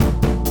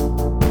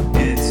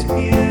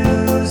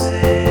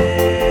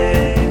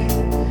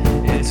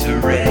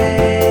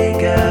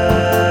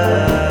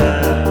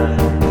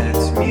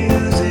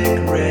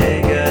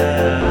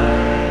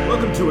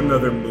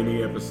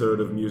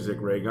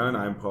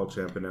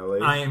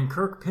Champanelli. I am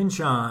Kirk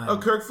Pinchon. Oh,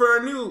 Kirk, for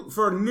our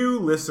new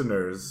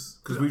listeners,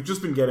 because we've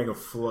just been getting a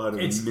flood of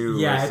new listeners.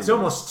 Yeah, it's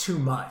almost too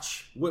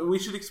much. We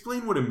should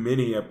explain what a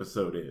mini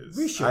episode is.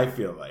 We should. I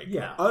feel like.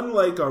 Yeah.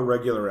 Unlike our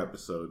regular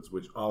episodes,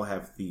 which all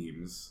have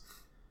themes,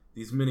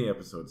 these mini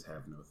episodes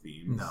have no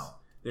themes. No.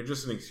 They're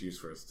just an excuse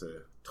for us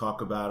to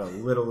talk about a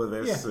little of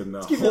this and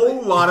a Give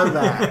whole lot of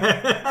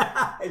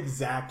that.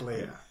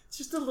 Exactly. Yeah. It's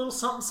just a little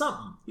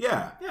something.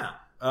 Yeah. Yeah.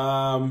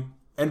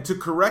 And to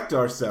correct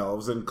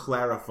ourselves and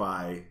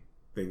clarify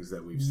things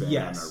that we've said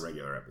on our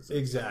regular episodes.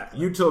 Exactly.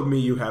 You told me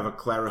you have a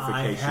clarification.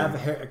 I have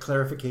a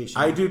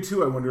clarification. I do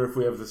too. I wonder if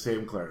we have the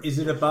same clarification. Is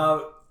it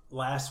about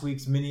last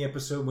week's mini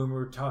episode when we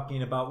were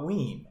talking about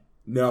Ween?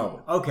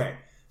 No. Okay.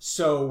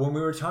 So when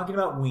we were talking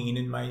about Ween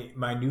and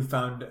my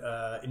newfound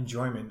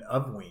enjoyment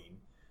of Ween,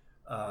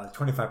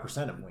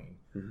 25% of Ween,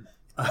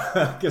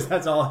 because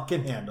that's all I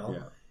can handle.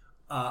 Yeah.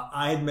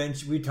 I had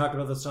mentioned, we talked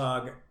about the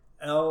song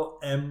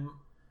LMLYP.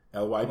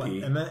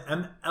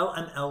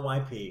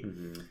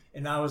 Mm-hmm.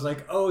 And I was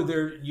like,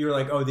 you're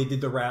like, they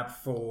did the rap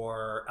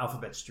for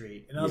Alphabet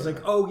Street. And I was Yeah.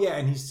 like, yeah.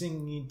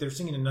 And they're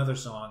singing another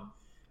song.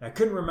 And I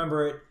couldn't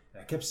remember it.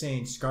 And I kept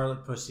saying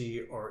Scarlet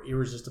Pussy or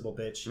Irresistible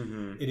Bitch.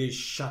 Mm-hmm. It is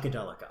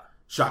Shockadelica.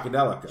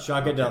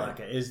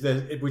 Shockadelica. Is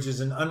which is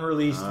an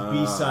unreleased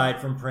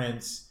B-side from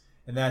Prince.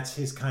 And that's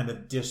his kind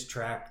of diss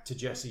track to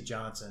Jesse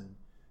Johnson.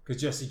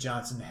 Because Jesse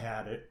Johnson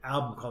had an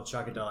album called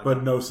Shockadelica.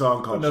 But no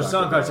song called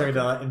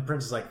Shockadelica. And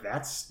Prince is like,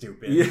 that's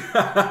stupid.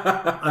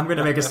 Yeah. I'm going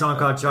to make a song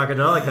called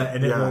Shockadelica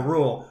and it will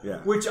rule. Yeah.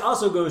 Which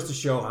also goes to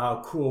show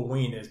how cool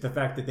Ween is. The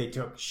fact that they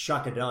took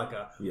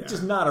Shockadelica, which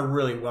is not a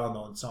really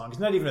well-known song. It's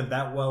not even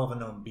that well of a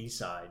known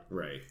B-side.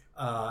 Right.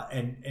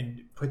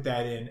 And put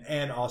that in.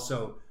 And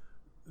also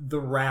the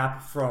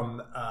rap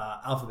from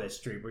Alphabet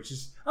Street, which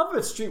is...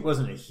 Alphabet Street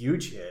wasn't a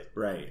huge hit.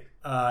 Right.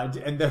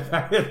 And the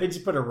fact that they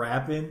just put a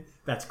rap in,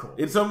 that's cool.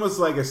 It's almost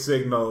like a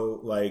signal,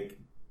 like,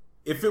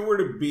 if it were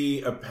to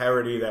be a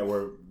parody that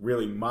were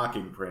really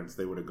mocking Prince,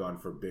 they would have gone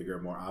for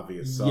bigger, more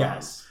obvious songs.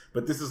 Yes.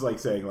 But this is like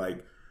saying,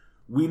 like,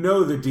 we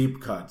know the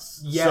deep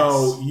cuts, Yes.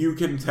 so you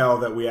can tell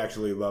that we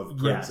actually love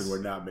Prince Yes. and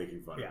we're not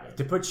making fun of it.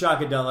 To put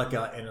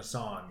Shockadelica in a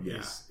song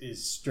Yeah.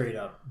 is straight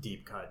up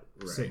deep cut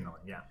Right.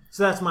 signaling. Yeah.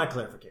 So that's my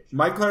clarification.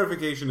 My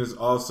clarification is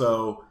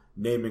also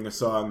naming a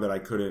song that I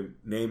couldn't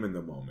name in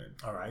the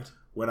moment. All right.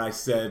 When I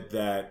said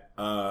that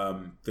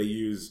they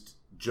used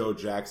Joe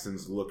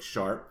Jackson's Look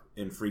Sharp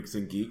in Freaks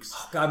and Geeks.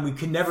 Oh, God, we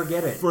could never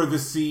get it. For the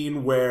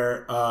scene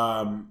where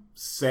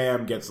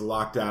Sam gets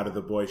locked out of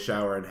the boys'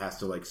 shower and has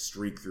to, like,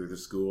 streak through the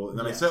school. And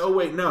then I said, oh,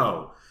 wait,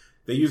 no.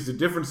 They used a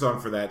different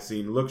song for that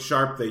scene. Look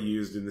Sharp they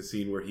used in the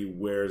scene where he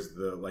wears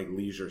the, like,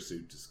 leisure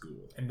suit to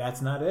school. And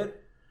that's not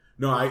it?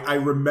 No, I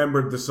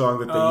remembered the song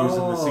that they use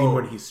in the scene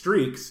when he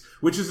streaks,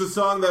 which is a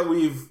song that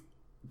we've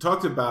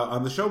talked about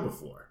on the show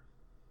before.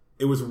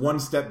 It was One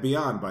Step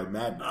Beyond by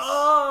Madness.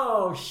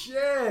 Oh,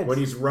 shit. When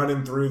he's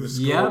running through the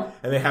school,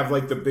 and they have,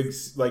 like, the big,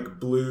 like,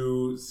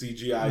 blue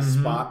CGI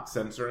spot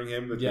censoring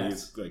him that they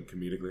use, like,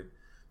 comedically.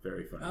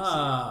 Very funny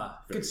scene.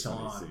 Good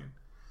song.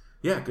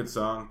 Yeah, good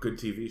song, good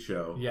TV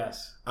show.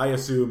 Yes. I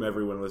assume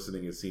everyone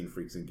listening has seen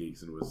Freaks and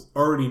Geeks and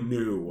already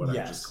knew what I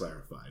just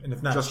clarified. And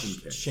if not, just in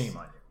case. shame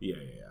on you.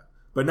 Yeah.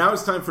 But now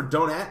it's time for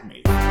Don't At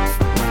Me.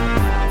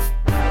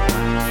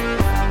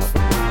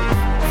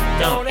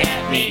 Don't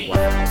at me.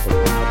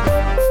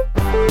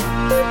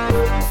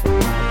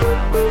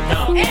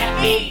 Don't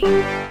at me.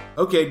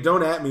 Okay,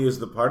 Don't At Me is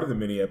the part of the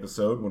mini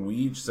episode when we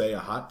each say a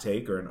hot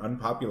take or an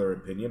unpopular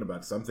opinion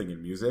about something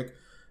in music,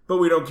 but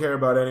we don't care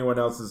about anyone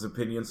else's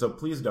opinion, so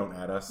please don't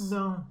at us.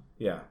 No.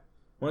 Yeah.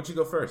 Why don't you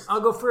go first?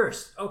 I'll go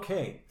first.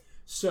 Okay.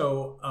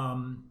 So,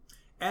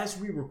 as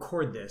we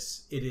record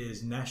this, it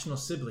is National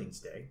Siblings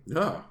Day.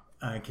 Oh.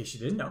 In case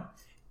you didn't know.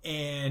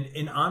 And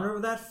in honor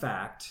of that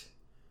fact,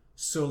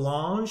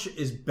 Solange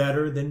is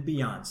better than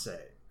Beyonce.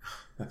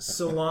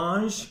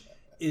 Solange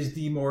is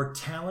the more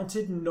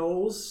talented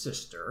Noel's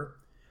sister.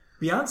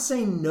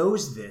 Beyonce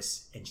knows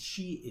this, and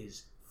she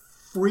is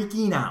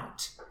freaking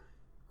out.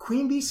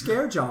 Queen Bee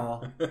scared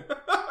y'all.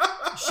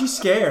 She's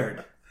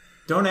scared.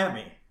 Don't at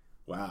me.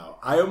 Wow.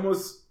 I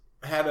almost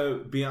had a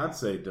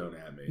Beyonce Don't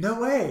At Me. No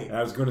way.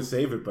 I was going to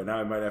save it, but now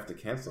I might have to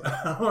cancel it.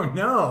 Oh,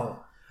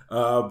 no.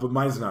 But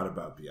mine's not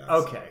about Beyonce.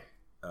 Okay.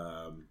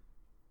 I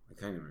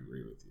kind of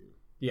agree with you.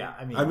 Yeah,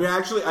 I mean,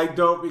 actually, I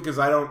don't, because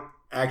I don't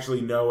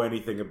actually know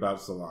anything about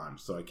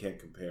Solange, so I can't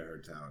compare her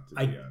talent to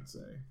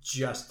Beyonce.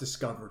 Just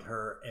discovered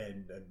her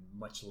and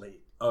much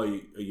late. Oh,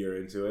 you're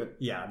into it?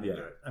 Yeah, I'm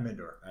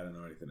into her. I don't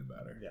know anything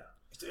about her. Yeah.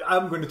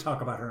 I'm going to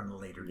talk about her in a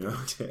later date.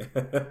 Okay.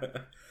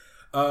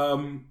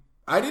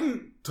 I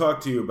didn't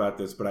talk to you about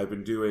this, but I've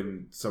been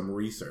doing some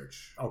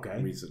research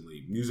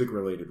recently,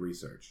 music-related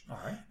research. All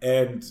right.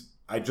 And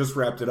I just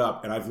wrapped it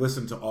up, and I've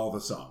listened to all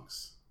the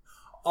songs.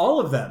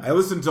 All of them? I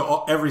listened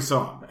to every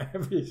song.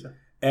 Every song.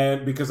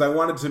 And because I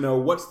wanted to know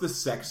what's the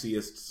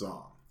sexiest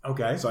song.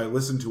 Okay. So I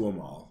listened to them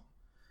all.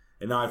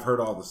 And now I've heard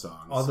all the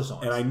songs. All the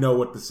songs. And I know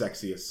what the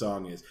sexiest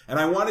song is. And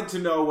I wanted to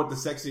know what the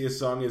sexiest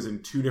song is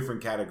in two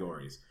different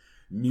categories.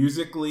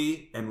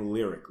 Musically and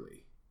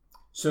lyrically.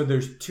 So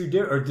there's two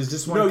different, or does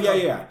this one? No,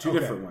 yeah. Two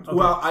different ones. Okay.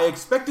 Well, I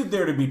expected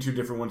there to be two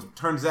different ones.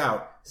 Turns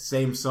out,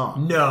 same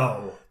song.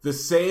 No. The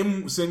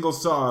same single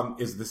song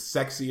is the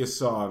sexiest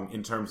song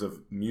in terms of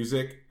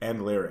music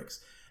and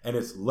lyrics. And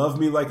it's Love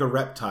Me Like a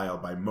Reptile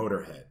by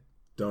Motorhead.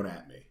 Don't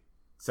at me.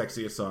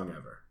 Sexiest song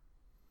ever.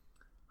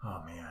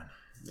 Oh, man.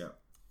 Yeah.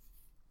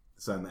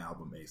 It's on the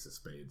album Ace of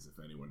Spades,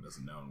 if anyone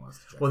doesn't know and wants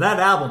to check Well, that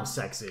album's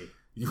sexy.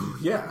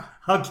 Yeah.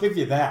 I'll give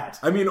you that.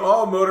 I mean,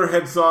 all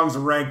Motorhead songs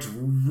ranked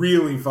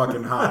really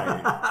fucking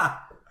high.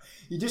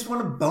 You just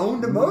want to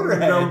bone to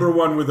Motorhead. Number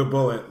one with a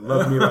bullet.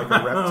 Love Me Like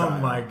a Reptile. Oh,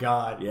 my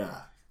God.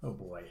 Yeah. Oh,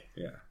 boy.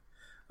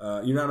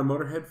 Yeah. You're not a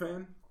Motorhead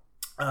fan?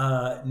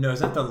 No,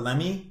 is that the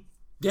Lemmy?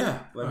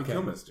 Yeah. Lemmy Okay.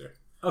 Kilmister.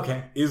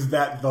 Okay. Is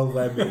that the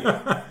Lemmy?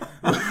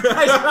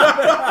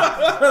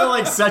 I sound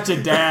like such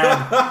a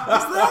dad.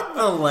 Is that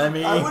the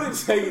Lemmy? I wouldn't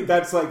say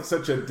that's like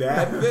such a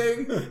dad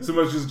thing, so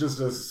much as just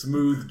a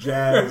smooth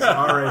jazz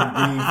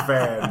R&B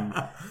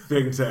fan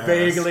thing to ask.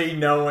 Vaguely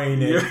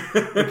knowing it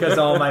because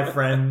all my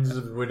friends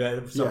would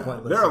at some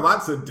point listen. There are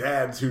lots of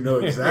dads who know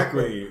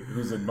exactly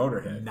who's in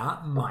Motorhead.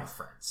 Not my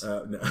friends.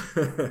 No.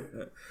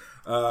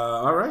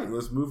 All right,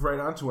 let's move right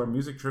on to our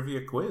music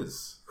trivia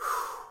quiz.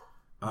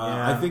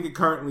 Yeah. I think it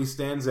currently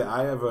stands at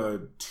I have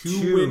a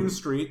two-win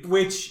streak,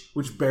 which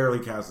barely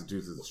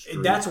constitutes as a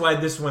streak. That's why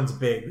this one's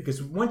big,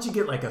 because once you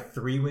get like a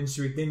 3-win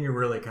streak, then you're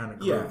really kind of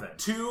grooving. Yeah,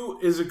 2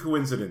 is a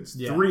coincidence.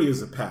 Yeah. 3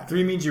 is a pattern.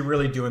 3 means you're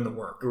really doing the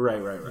work.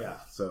 Right. Yeah.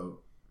 So,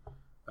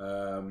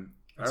 all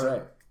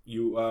right.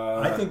 You.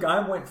 I think I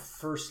went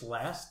first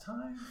last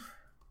time.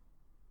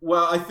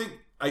 Well,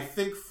 I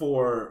think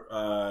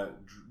for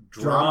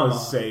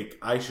drama's sake,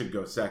 I should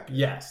go second.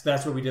 Yes,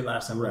 that's what we did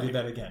last time. We'll do Right.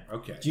 that again.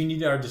 Okay. Do you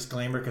need our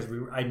disclaimer? Because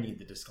I need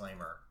the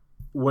disclaimer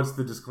What's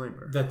the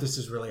disclaimer? that this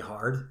is really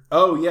hard.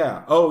 Oh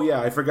yeah.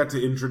 I forgot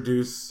to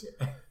introduce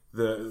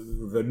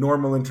the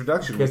normal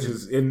introduction, which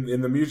is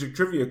in the music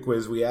trivia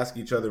quiz. We ask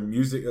each other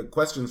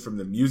questions from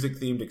the music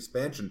themed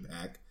expansion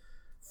pack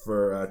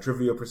for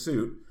Trivial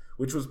Pursuit,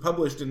 which was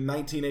published in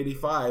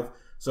 1985.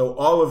 So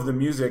all of the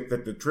music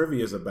that the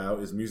trivia is about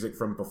is music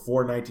from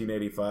before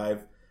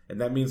 1985. And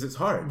that means it's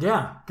hard.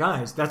 Yeah,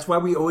 guys, that's why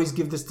we always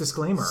give this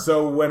disclaimer.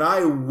 So when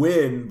I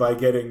win by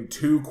getting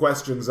 2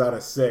 questions out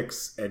of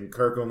 6 and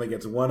Kirk only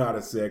gets 1 out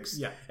of 6,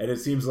 Yeah. and it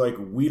seems like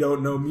we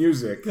don't know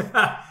music,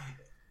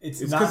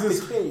 it's it's not 'cause the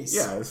it's case.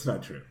 Yeah, it's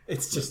not true.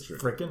 It's just true.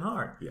 freaking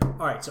hard. Yeah.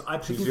 All right, so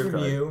I'm picking your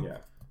from card. you. Yeah.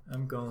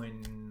 I'm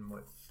going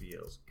what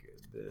feels good.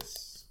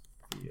 This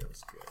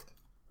feels good.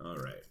 All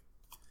right.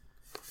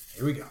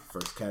 Here we go.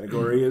 First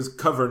category is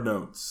cover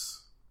notes.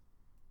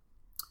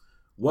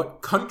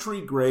 What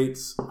country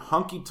greats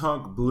Honky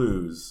Tonk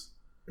Blues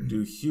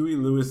do Huey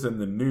Lewis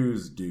and the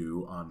News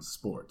do on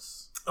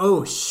sports?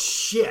 Oh,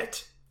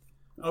 shit.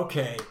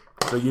 Okay.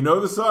 So you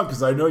know the song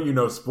because I know you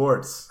know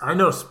sports. I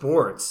know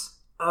sports.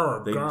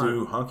 Oh, They God.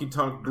 do Honky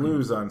Tonk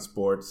Blues on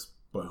sports,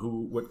 but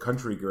what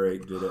country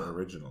great did it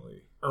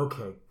originally?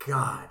 Okay,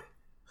 God.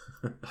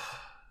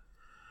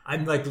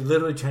 I'm like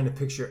literally trying to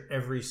picture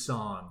every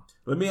song.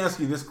 Let me ask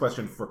you this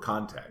question for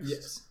context.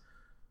 Yes.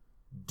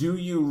 Do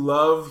you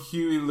love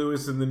Huey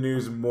Lewis and the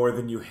News more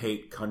than you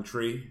hate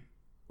country?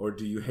 Or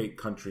do you hate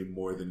country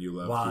more than you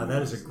love Wow, Huey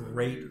that is Lewis a and the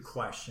great News?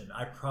 question.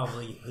 I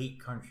probably hate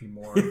country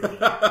more than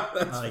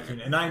I like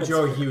it. And I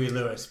enjoy Huey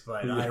Lewis,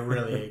 but I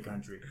really hate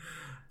country.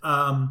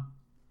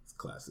 It's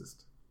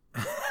classist.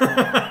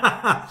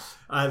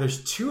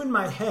 There's 2 in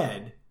my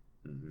head.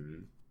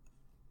 Mm-hmm.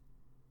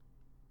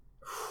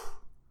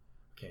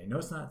 Okay, no,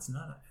 it's not. It's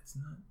not.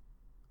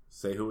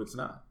 Say who it's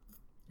not.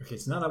 Okay,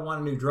 it's not I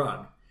Want a New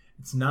Drug.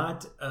 It's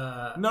not.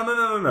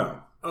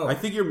 No. Oh. I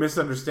think you're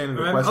misunderstanding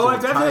the I question.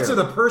 have to answer entirely.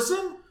 the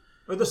person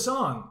or the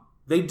song?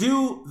 They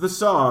do the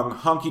song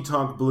Honky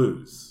Tonk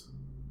Blues.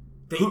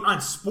 On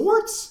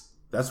sports?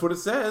 That's what it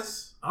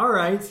says. All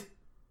right.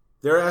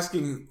 They're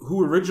asking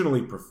who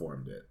originally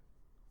performed it.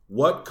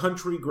 What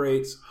country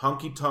greats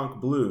Honky Tonk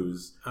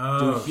Blues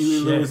do Huey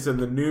Lewis and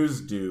the News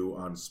do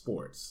on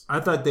sports? I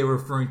thought they were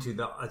referring to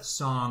a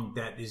song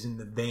that is in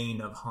the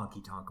vein of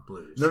Honky Tonk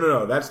Blues.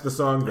 No. That's the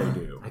song they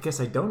do. I guess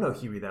I don't know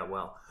Huey that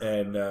well.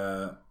 And,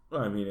 well,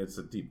 I mean, it's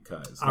a deep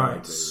cut. It's All not right,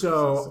 like they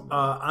so released something.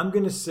 I'm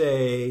going to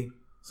say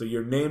So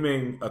you're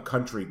naming a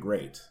country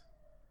great.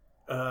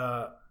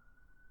 Merle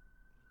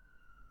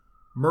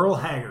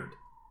Haggard,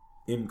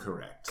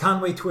 Incorrect.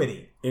 Conway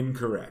Twitty,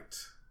 Incorrect.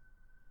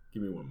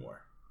 Give me one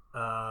more.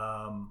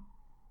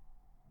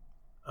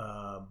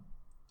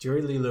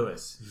 Jerry Lee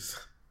Lewis. He's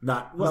He's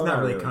not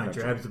really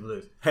country. I have the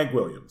blues. Hank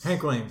Williams.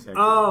 Hank Williams. Hank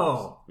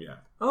Oh, Williams.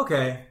 Yeah.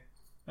 okay.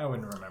 I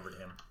wouldn't have remembered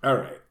him. All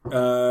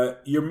right.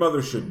 Your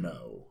mother should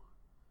know.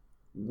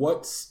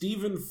 What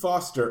Stephen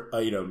Foster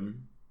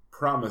item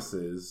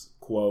promises,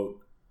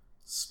 quote,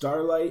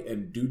 starlight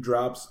and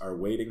dewdrops are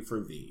waiting for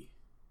thee?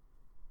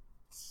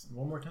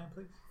 One more time,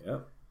 please.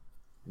 Yep.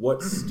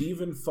 What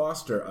Stephen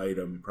Foster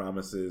item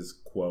promises,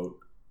 quote,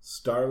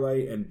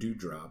 starlight and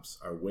dewdrops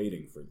are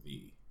waiting for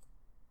thee?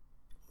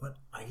 What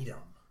item?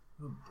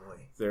 Oh,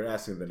 boy. They're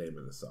asking the name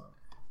of the song.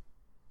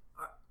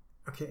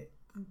 Okay.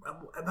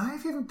 Am I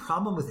having a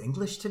problem with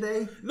English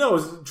today? No,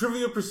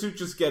 Trivia Pursuit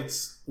just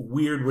gets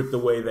weird with the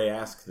way they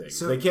ask things.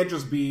 So- they can't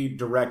just be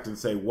direct and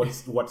say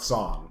what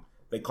song.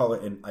 They call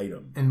it an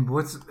item. And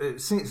what's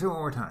say it one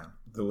more time?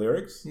 The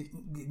lyrics?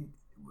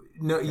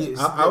 No,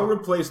 I'll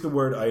replace the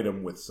word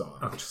item with song,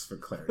 just for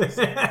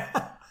clarity.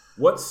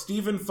 What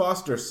Stephen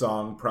Foster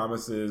song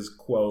promises,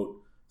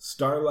 quote,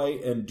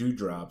 "Starlight and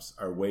dewdrops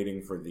are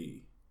waiting for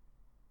thee"?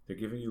 They're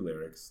giving you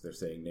lyrics. They're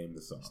saying name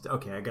the song.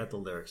 Okay, I got the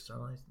lyrics.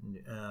 Starlight.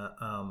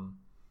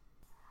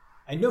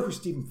 I know who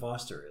Stephen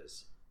Foster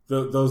is.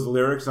 Those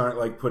lyrics aren't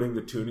like putting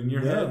the tune in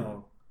your head?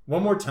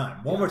 One more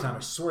time. One more time. I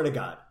swear to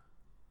God.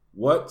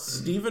 What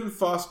Stephen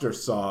Foster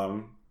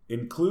song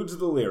includes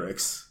the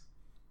lyrics,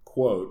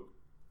 quote,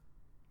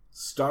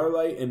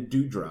 "Starlight and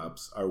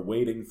dewdrops are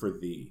waiting for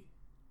thee"?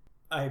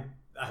 I'm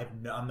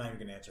not even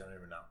going to answer. I don't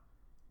even know.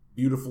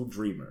 Beautiful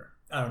Dreamer.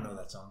 I don't know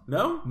that song.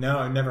 No? No,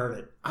 I've never heard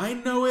it. I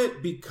know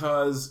it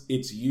because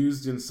it's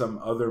used in some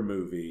other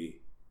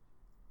movie,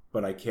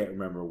 but I can't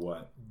remember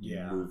what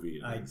movie it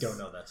is. I don't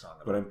know that song.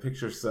 But I'm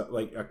picturing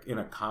in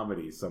a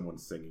comedy, someone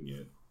singing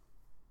it.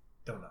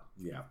 Don't know.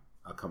 Yeah,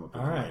 I'll come up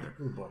with All it right. later.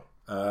 Oh boy.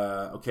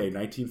 Okay,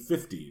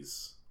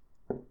 1950s.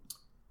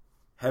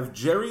 Have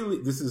Jerry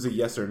Lee... This is a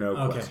yes or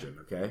no question,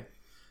 okay?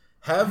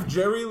 Have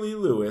Jerry Lee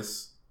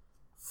Lewis...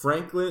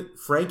 Frankie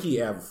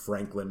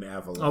Franklin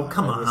Avalon. Oh,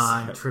 come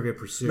on, Trivia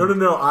Pursuit.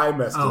 No, I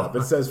messed it up.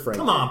 It says Frankie.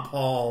 Come on,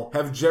 Paul.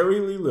 Have Jerry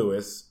Lee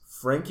Lewis,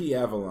 Frankie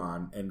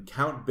Avalon, and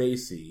Count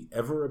Basie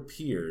ever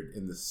appeared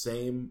in the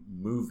same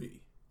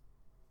movie?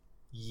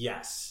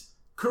 Yes.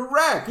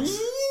 Correct!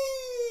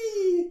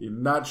 You're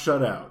not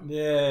shut out.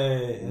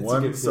 Yay.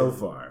 One so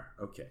far.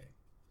 Okay.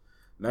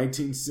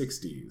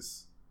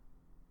 1960s.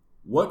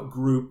 What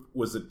group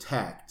was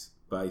attacked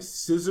by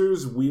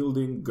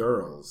scissors-wielding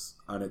girls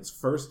on its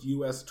first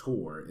U.S.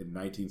 tour in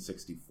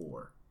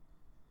 1964?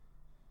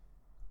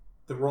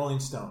 The Rolling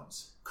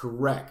Stones.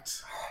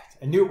 Correct.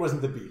 I knew it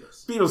wasn't the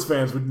Beatles. Beatles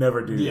fans would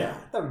never do Yeah,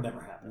 that. that would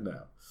never happen.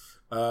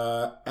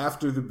 No.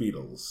 After the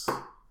Beatles,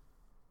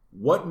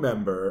 what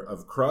member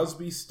of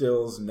Crosby,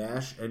 Stills,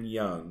 Nash, and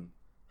Young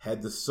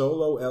had the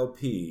solo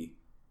LP,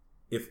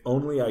 "If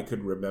Only I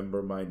Could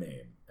Remember My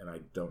Name"? And I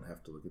don't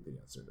have to look at the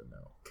answer to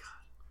know.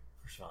 God,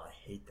 first of all, I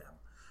hate them.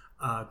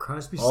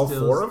 Crosby, All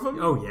Stills. four of them?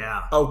 Oh,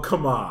 yeah. Oh,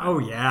 come on. Oh,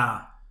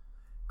 yeah.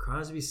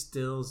 Crosby,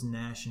 Stills,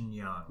 Nash, and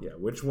Young. Yeah,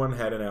 which one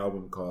had an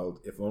album called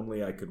 "If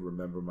Only I Could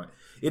Remember My"?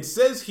 It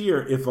says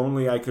here "If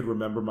Only I Could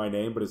Remember My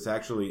Name," but it's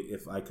actually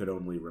 "If I Could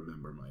Only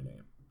Remember My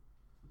Name."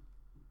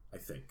 I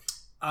think.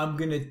 I'm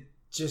going to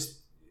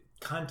just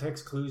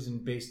context clues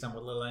and based on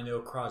what little I know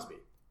of Crosby.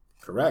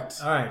 Correct.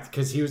 All right,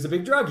 because he was a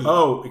big druggie.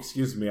 Oh,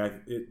 excuse me.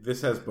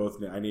 This has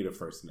both. I need a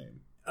first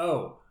name.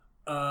 Oh,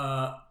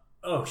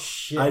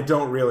 shit. I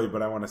don't really,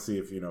 but I want to see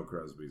if you know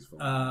Crosby's full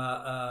name.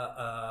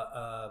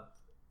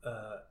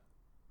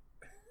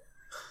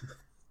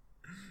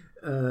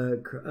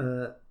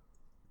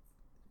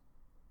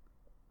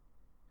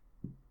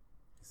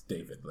 It's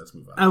David. Let's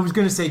move on. I was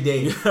going to say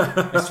Dave.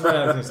 I swear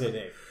I was going to say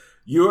Dave.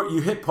 You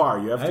hit par.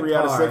 You have I 3 hit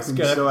out of par. 6, It's and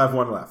you good. still have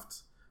 1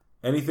 left.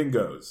 Anything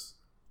goes.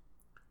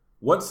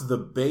 What's the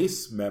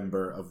bass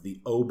member of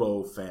the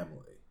oboe family?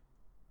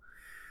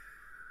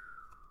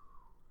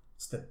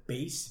 It's the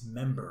bass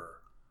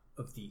member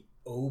of the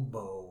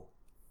oboe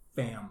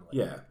family.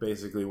 Yeah,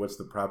 basically, what's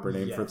the proper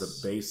name for the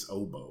Yes. bass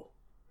oboe?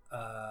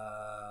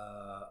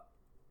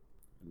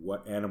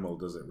 What animal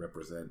does it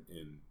represent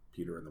in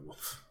Peter and the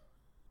Wolf?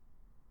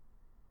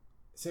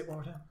 Say it one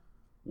more time.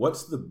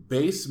 What's the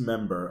bass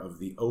member of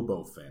the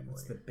oboe family?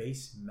 What's the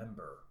bass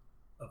member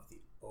of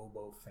the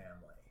oboe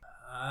family?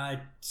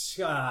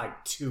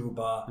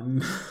 Tuba.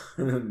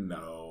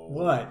 No.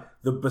 What?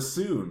 The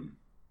bassoon.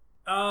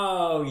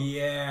 Oh,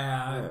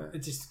 yeah. Yeah. I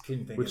just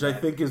couldn't think Which of I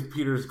that. think is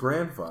Peter's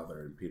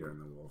grandfather in Peter and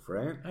the Wolf,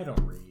 right? I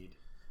don't read.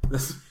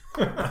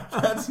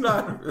 That's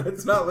not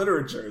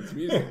literature. It's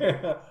music.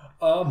 You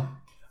Oh.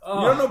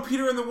 don't know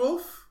Peter and the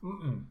Wolf?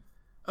 Mm-mm.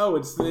 Oh,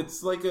 it's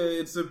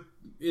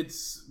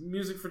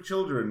music for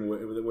children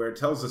where it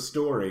tells a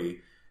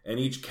story, and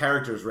each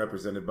character is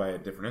represented by a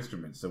different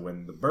instrument. So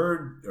when the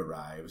bird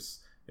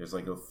arrives, there's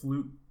like a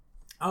flute,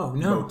 Oh,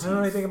 no. Motif. I don't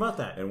know anything about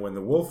that. and when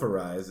the wolf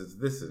arrives, it's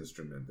this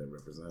instrument that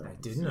represents. I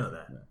didn't know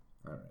that. Yeah.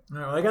 All right, All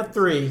right, well, I got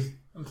 3.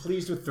 I'm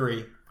pleased with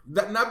 3.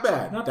 not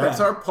bad. Not That's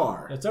bad. our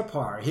par. That's our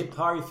par. Hit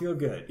par, you feel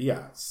good.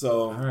 Yeah.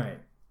 So All right.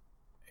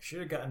 I should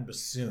have gotten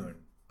bassoon,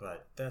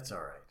 but that's all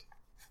right.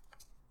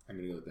 I'm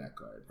gonna go with that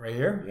card. Right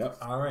here? Yep.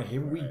 All right, here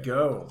we right.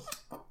 go.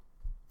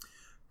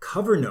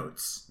 Cover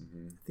notes.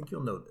 Mm-hmm. I think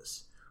you'll know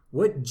this.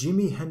 What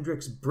Jimi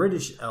Hendrix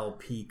British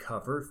LP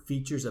cover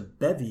features a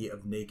bevy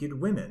of naked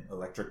women?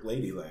 Electric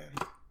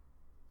Ladyland.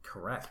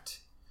 Correct.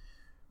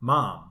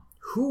 Mom,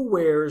 who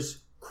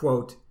wears,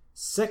 quote,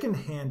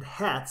 secondhand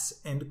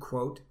hats and,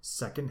 quote,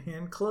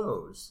 secondhand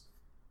clothes?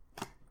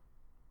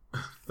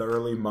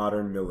 Thoroughly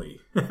Modern Millie.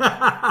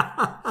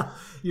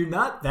 You're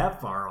not that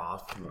far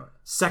off.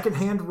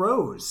 Secondhand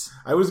Rose.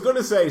 I was going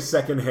to say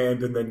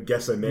secondhand and then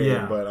guess a name,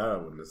 Yeah. but I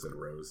wouldn't have said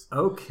Rose.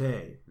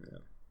 Okay. Yeah.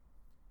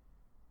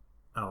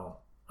 Oh,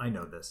 I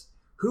know this.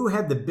 Who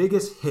had the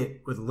biggest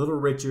hit with Little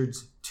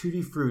Richard's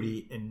Tutti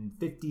Frutti in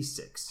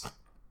 56?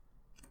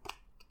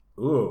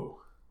 Ooh.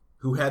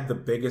 Who had the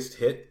biggest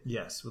hit?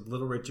 Yes, with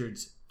Little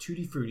Richard's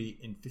Tutti Frutti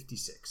in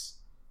 56.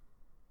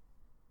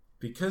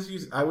 Because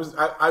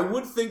I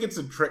would think it's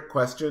a trick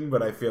question,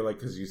 but I feel like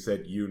because you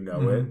said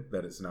it,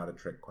 that it's not a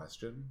trick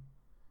question.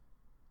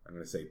 I'm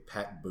going to say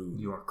Pat Boone.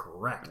 You are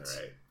correct.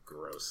 All right.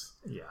 Gross.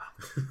 Yeah.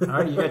 All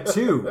right, you got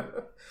 2.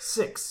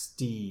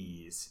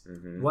 60s.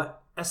 Mm-hmm.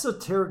 What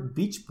esoteric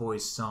Beach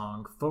Boys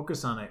song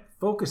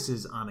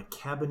focuses on a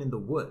cabin in the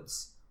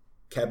woods?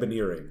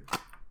 Cabineering.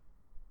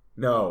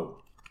 No.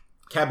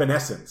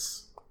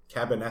 Cabinescence.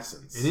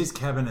 Cabinescence. It is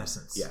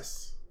Cabinescence.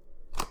 Yes.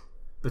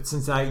 But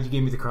since you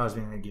gave me the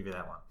Crosby, I'm going to give you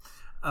that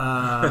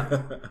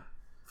one.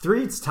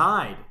 3, it's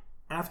tied.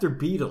 After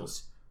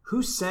Beatles,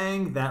 who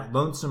sang That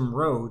Lonesome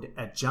Road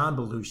at John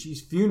Belushi's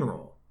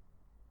funeral?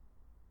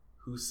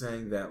 Who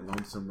sang That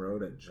Lonesome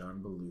Road at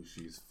John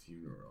Belushi's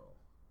funeral?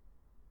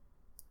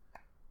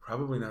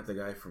 Probably not the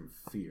guy from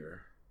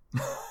Fear.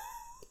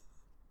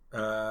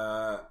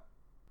 Dan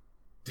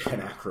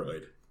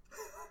Aykroyd.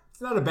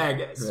 It's not a bad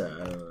guess. Yeah,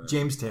 I don't know.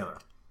 James Taylor.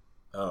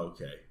 Oh,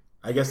 okay.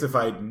 I guess if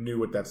I knew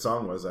what that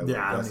song was, I would have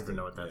Yeah, I don't guessed even it.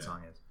 know what that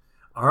song is.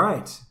 All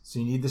right, so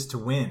you need this to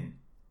win.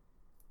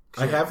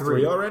 I have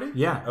 3 already?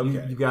 Yeah.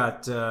 Okay. You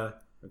got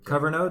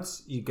cover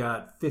notes, you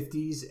got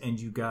 50s, and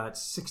you got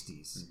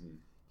 60s. Mm-hmm.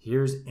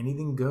 Here's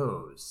Anything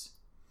Goes.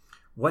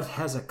 What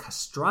has a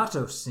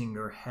castrato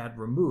singer had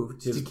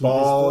removed His to keep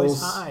balls.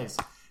 his voice high?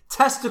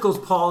 Testicles,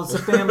 Paul. It's a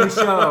family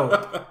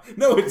show.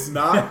 No, it's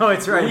not. No,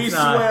 it's right. We It's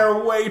not. swear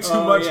way too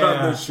much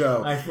on this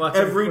show. I watch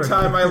Every it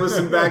time I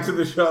listen back to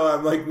the show,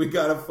 I'm like, we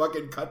gotta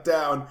fucking cut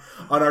down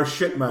on our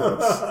shit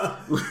mouths.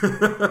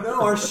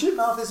 No, our shit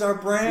mouth is our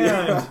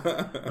brand.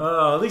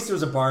 Oh, at least there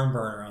was a barn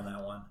burner on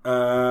that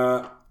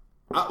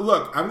one.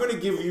 Look, I'm gonna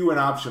give you an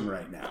option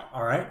right now.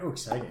 All right. Oh,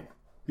 exciting.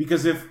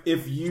 Because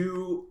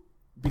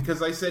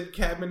because I said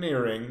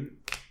cabineering,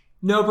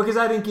 No, because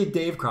I didn't get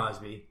Dave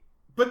Crosby.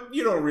 but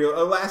you don't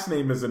a last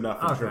name is enough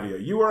in Okay. trivia.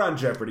 You were on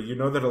Jeopardy. You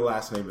know that a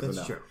last name is That's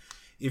enough. true.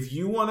 If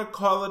you want to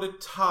call it a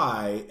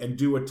tie and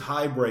do a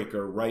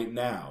tiebreaker right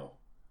now,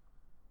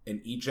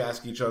 and each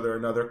ask each other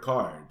another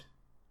card,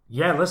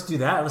 Yeah, let's do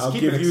that. Let's I'll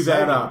keep give it you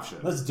that exciting. option.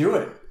 Let's do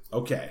it.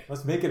 Okay.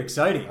 Let's make it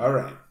exciting. All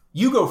right.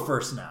 You go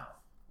first now.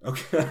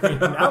 Okay.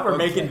 Now we're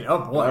Okay. making it. Oh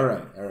boy. All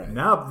right. All right.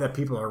 Now that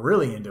people are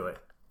really into it.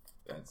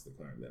 That's the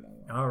card that I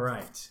want. All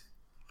right.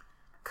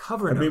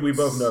 Cover I notes. mean, we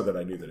both know that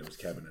I knew that it was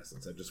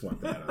Cabinescence. I just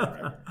want that on the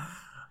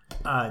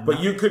record. But no,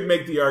 you could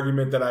make the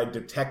argument that I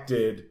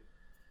detected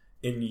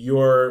in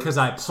your 'Cause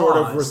I sort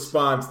of paused.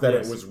 response that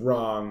Yes. it was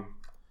wrong,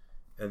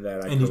 and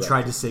that I and you corrected.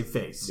 tried to save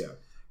face. Yeah.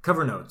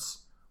 Cover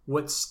notes.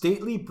 What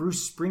stately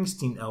Bruce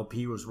Springsteen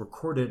LP was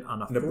recorded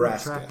on a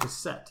Nebraska. 4-track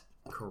cassette?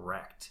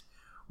 Correct.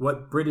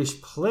 What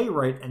British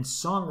playwright and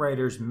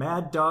songwriters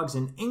Mad Dogs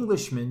and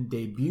Englishmen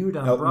debuted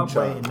on Elton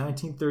Broadway John. in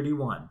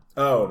 1931?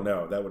 Oh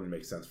no, that wouldn't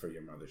make sense for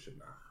Your Mother Should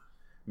Know.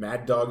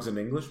 Mad Dogs and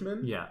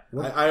Englishmen. Yeah.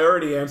 I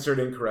already answered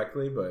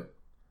incorrectly, but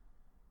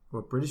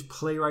What British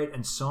playwright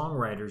and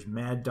songwriters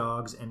Mad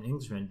Dogs and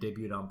Englishmen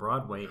debuted on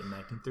Broadway in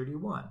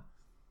 1931?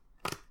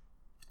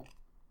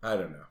 I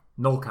don't know.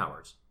 Noel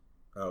Coward.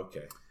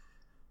 Okay.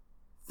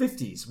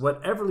 50s.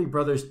 What Everly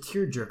Brothers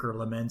tearjerker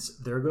laments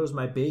There Goes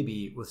My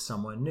Baby with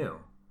Someone New?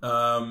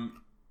 Bye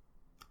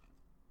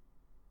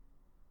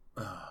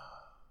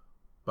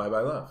Bye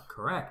Love.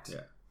 Correct.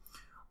 Yeah.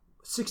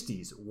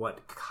 60s.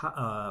 What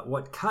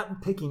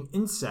cotton-picking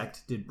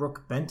insect did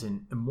Brooke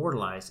Benton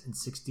immortalize in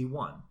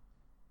 61?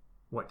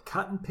 What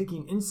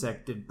cotton-picking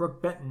insect did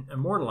Brooke Benton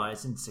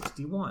immortalize in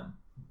 61?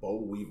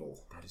 Boll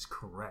Weevil. That is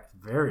correct.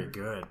 Very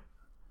good.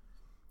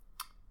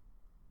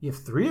 You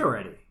have 3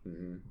 already.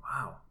 Mm-hmm.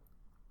 Wow.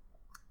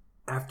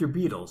 After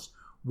Beatles,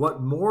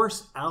 what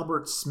Morris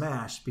Albert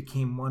smash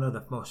became one of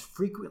the most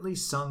frequently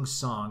sung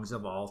songs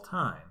of all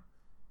time?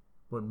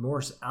 What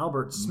Morris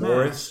Albert smash...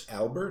 Morris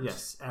Albert?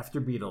 Yes, after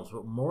Beatles.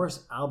 What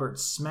Morris Albert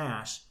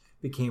smash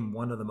became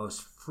one of the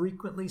most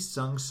frequently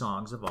sung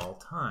songs of all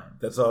time?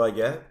 That's all I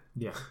get?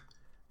 Yeah.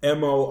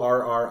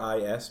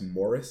 Morris.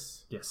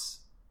 Morris?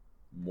 Yes.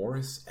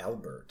 Morris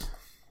Albert.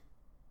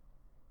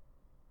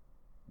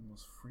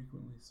 Most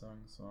frequently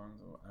sung songs.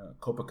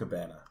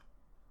 Copacabana.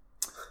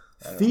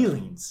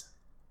 Feelings.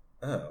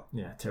 Oh.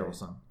 Yeah, terrible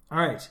song. All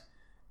right.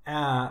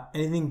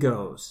 Anything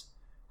goes.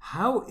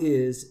 How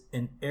is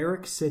an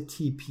Eric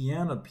Satie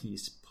piano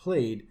piece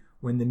played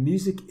when the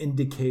music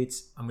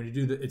indicates... I'm going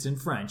to do it's in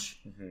French.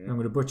 Mm-hmm. I'm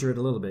going to butcher it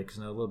a little bit because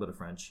I know a little bit of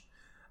French.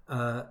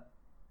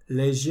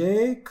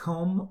 Léger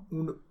comme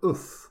un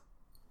œuf.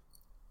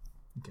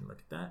 You can look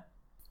at that.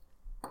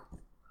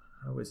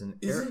 How is an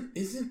Eric...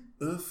 Isn't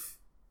oof...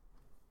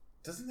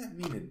 Doesn't that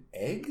mean an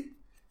egg?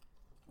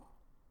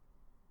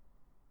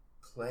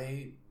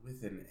 Play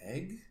with an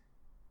egg?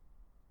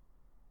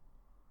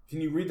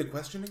 Can you read the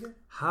question again?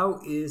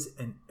 How is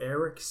an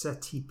Eric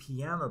Satie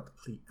piano...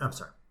 I'm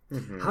sorry.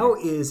 Mm-hmm. How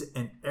is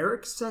an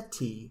Eric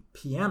Satie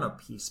piano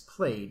piece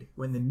played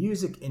when the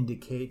music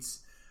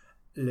indicates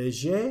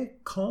léger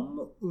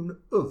comme un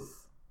œuf?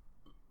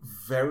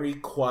 Very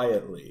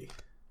quietly.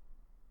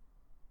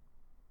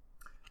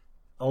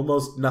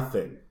 Almost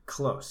nothing.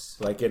 Close.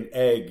 Like an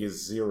egg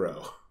is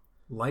 0.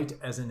 Light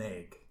as an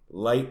egg.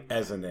 Light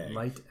as an egg.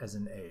 Light as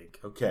an egg.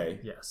 Okay.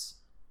 Yes.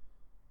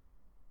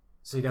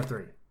 So you got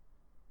 3.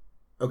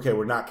 Okay,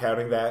 we're not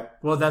counting that?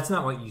 Well, that's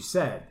not what you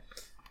said.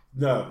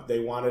 No, they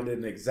wanted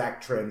an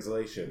exact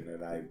translation,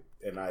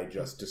 and I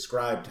just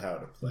described how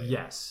to play it.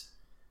 Yes.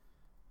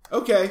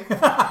 Okay.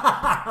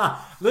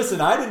 Listen,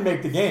 I didn't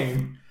make the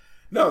game.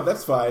 No,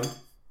 that's fine.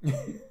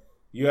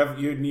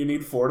 You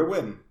need 4 to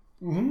win.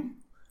 Mm-hmm.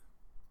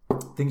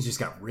 Things just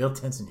got real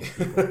tense in here,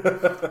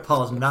 people.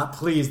 Paul's not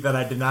pleased that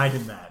I denied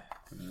him that.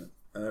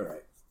 All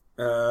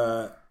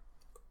right.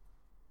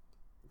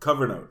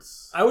 Cover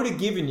notes. I would have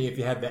given you if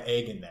you had the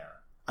egg in there.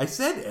 I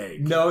said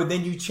egg. No,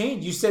 then you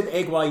changed. You said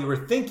egg while you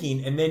were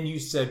thinking, and then you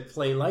said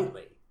play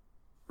lightly.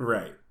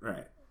 Right.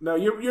 No,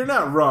 you're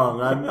not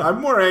wrong.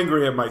 I'm more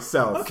angry at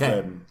myself.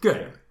 Okay,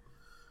 good.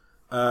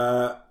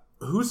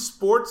 Who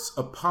sports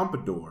a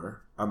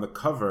pompadour on the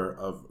cover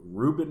of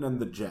Ruben and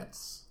the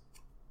Jets?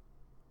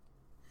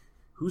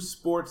 Who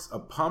sports a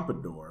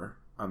pompadour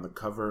on the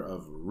cover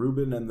of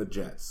Ruben and the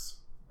Jets?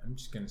 I'm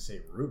just going to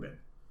say Ruben.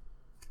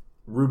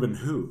 Ruben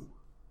who?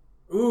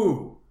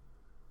 Ooh.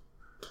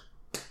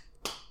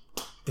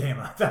 Damn,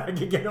 I thought I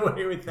could get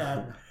away with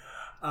that.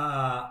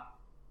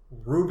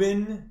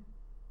 Ruben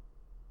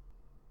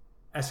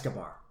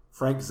Escobar.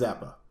 Frank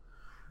Zappa.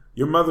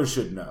 Your mother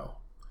should know.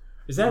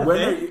 Is that a When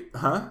thing? are you,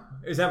 huh?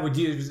 Is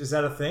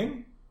that a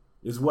thing?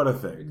 Is what a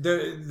thing?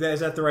 Is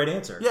that the right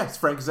answer? Yes,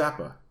 Frank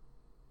Zappa.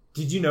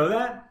 Did you know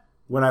that?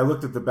 When I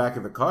looked at the back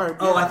of the card.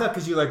 Oh, yeah. I thought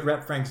because you like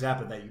rep Frank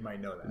Zappa that you might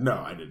know that.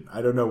 No, I didn't.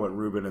 I don't know what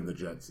Ruben and the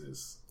Jets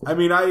is. I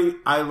mean,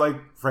 I like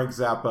Frank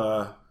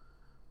Zappa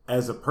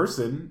as a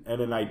person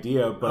and an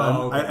idea,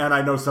 but and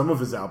I know some of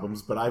his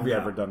albums, but I've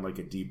never done like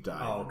a deep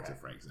dive into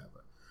Frank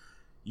Zappa.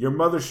 Your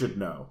mother should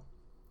know.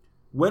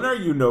 When are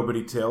you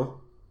nobody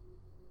till?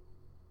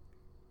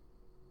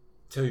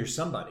 Till you're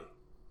somebody.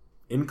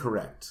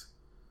 Incorrect.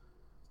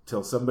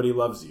 Till somebody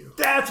loves you.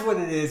 That's what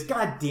it is.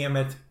 God damn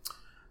it.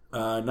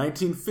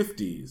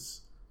 1950s.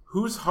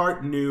 Whose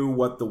heart knew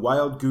what the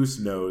wild goose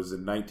knows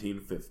in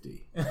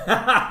 1950?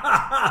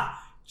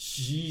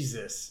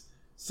 Jesus.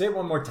 Say it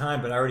one more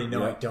time, but I already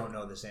know I don't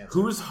know this answer.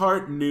 Whose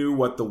heart knew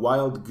what the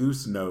wild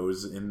goose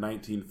knows in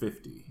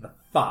 1950? The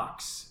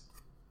fox.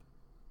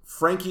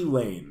 Frankie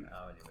Lane.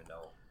 I don't even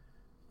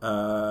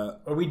know.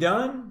 Are we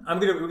done?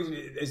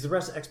 Is the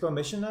rest Expo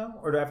Mission now?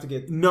 Or do I have to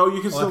get... No, you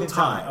can still I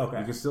tie. Okay.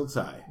 You can still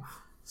tie.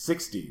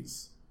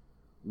 60s.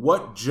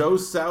 What Joe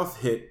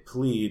South hit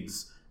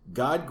pleads,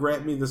 God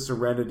grant me the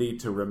serenity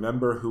to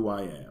remember who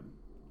I am.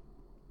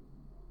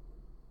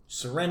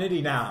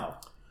 Serenity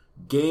Now.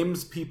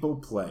 Games people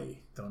play.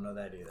 Don't know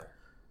that either.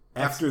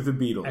 After the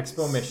Beatles.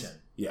 Expo Mission.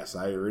 Yes,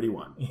 I already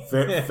won.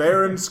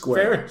 Fair and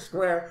square. Fair and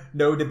square.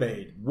 No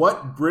debate.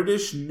 What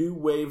British new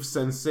wave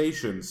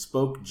sensation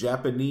spoke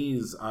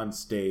Japanese on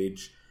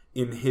stage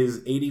in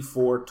his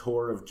 84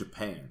 tour of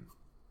Japan?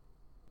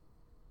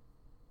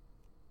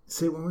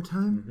 Say it one more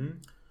time. Mm-hmm.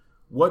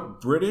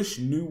 What British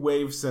new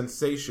wave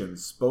sensation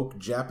spoke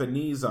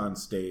Japanese on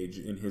stage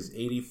in his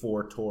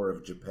 84 tour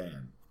of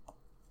Japan?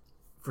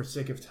 For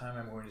sake of time,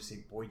 I'm going to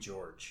say Boy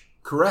George.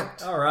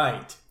 Correct. All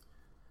right.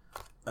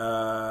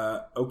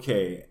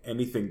 Okay,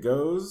 anything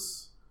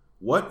goes.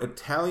 What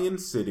Italian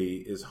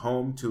city is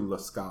home to La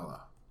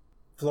Scala?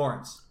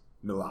 Florence.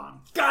 Milan.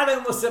 God, I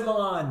almost said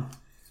Milan.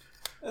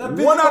 1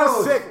 out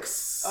of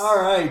 6.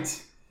 All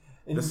right.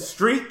 The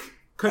streak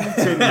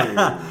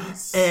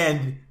continues.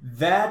 And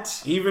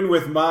that... Even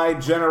with my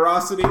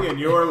generosity and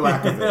your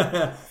lack of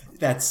it.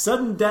 That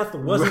sudden death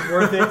wasn't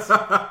worth it.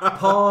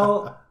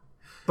 Paul,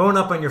 bone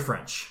up on your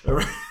French.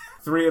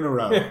 3 in a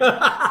row.